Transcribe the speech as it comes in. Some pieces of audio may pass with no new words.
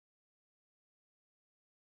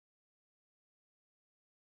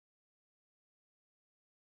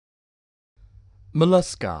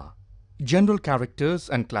Mollusca. General characters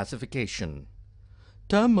and classification.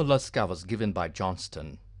 Term mollusca was given by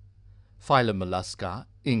Johnston. Phylum Mollusca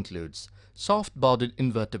includes soft-bodied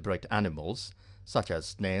invertebrate animals such as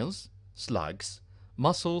snails, slugs,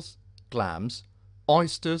 mussels, clams,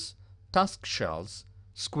 oysters, tusk shells,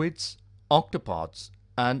 squids, octopods,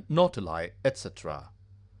 and nautili, etc.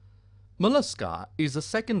 Mollusca is the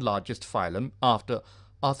second largest phylum after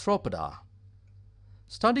Arthropoda.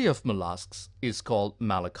 Study of molluscs is called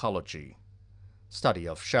malacology. Study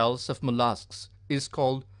of shells of molluscs is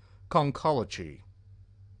called conchology.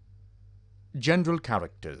 General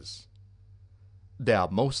characters. They are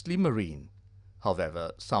mostly marine.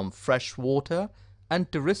 However, some freshwater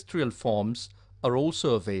and terrestrial forms are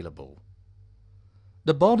also available.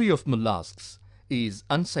 The body of molluscs is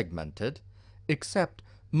unsegmented except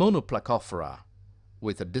monoplacophora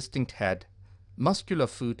with a distinct head, muscular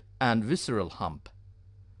foot and visceral hump.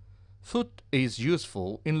 Foot is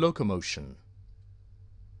useful in locomotion.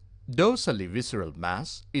 Dorsally visceral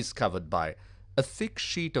mass is covered by a thick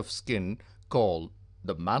sheet of skin called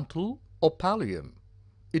the mantle or pallium.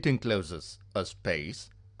 It encloses a space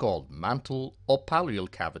called mantle or pallial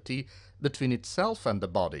cavity between itself and the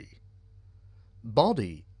body.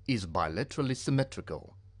 Body is bilaterally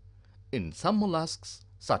symmetrical. In some molluscs,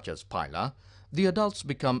 such as Pila, the adults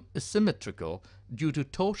become asymmetrical due to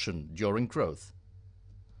torsion during growth.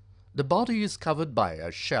 The body is covered by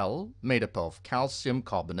a shell made up of calcium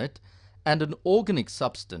carbonate and an organic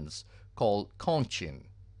substance called conchin.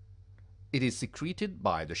 It is secreted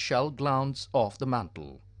by the shell glands of the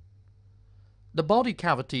mantle. The body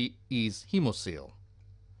cavity is hemocoel.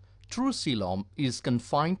 True coelom is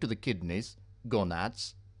confined to the kidneys,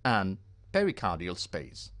 gonads, and pericardial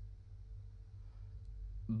space.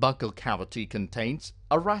 Buccal cavity contains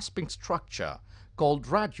a rasping structure called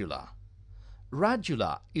radula.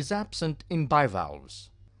 Radula is absent in bivalves.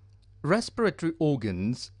 Respiratory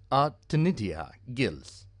organs are ctenidia,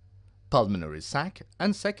 gills. Pulmonary sac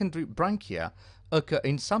and secondary branchia occur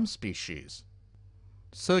in some species.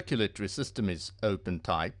 Circulatory system is open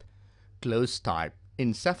type, closed type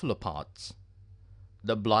in cephalopods.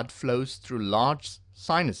 The blood flows through large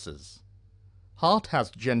sinuses. Heart has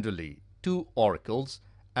generally 2 auricles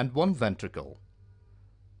and 1 ventricle.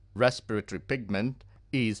 Respiratory pigment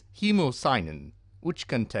is hemocyanin, which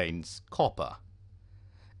contains copper.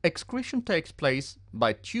 Excretion takes place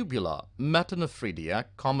by tubular metanephridia,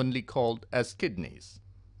 commonly called as kidneys.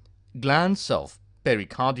 Glands of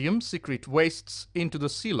pericardium secrete wastes into the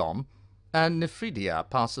coelom and nephridia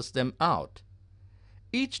passes them out.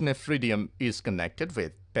 Each nephridium is connected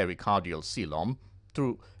with pericardial coelom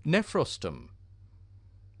through nephrostom.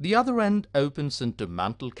 The other end opens into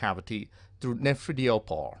mantle cavity through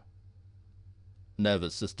nephridiopore.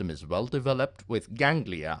 Nervous system is well developed with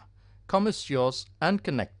ganglia, commissurous and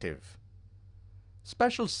connective.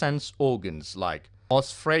 Special sense organs like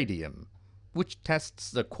osphradium, which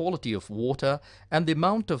tests the quality of water and the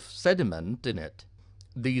amount of sediment in it.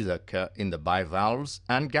 These occur in the bivalves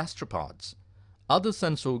and gastropods. Other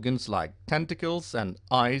sense organs like tentacles and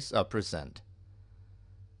eyes are present.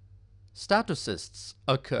 Statocysts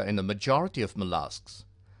occur in the majority of molluscs.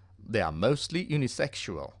 They are mostly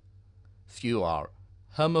unisexual. Few are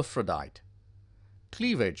hermaphrodite.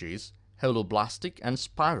 Cleavage is holoblastic and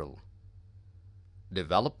spiral.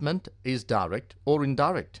 Development is direct or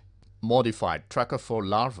indirect. Modified trachyphore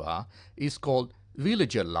larva is called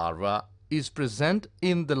villager larva is present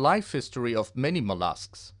in the life history of many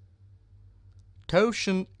molluscs.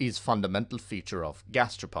 Torsion is fundamental feature of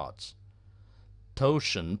gastropods.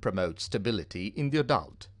 Torsion promotes stability in the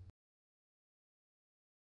adult.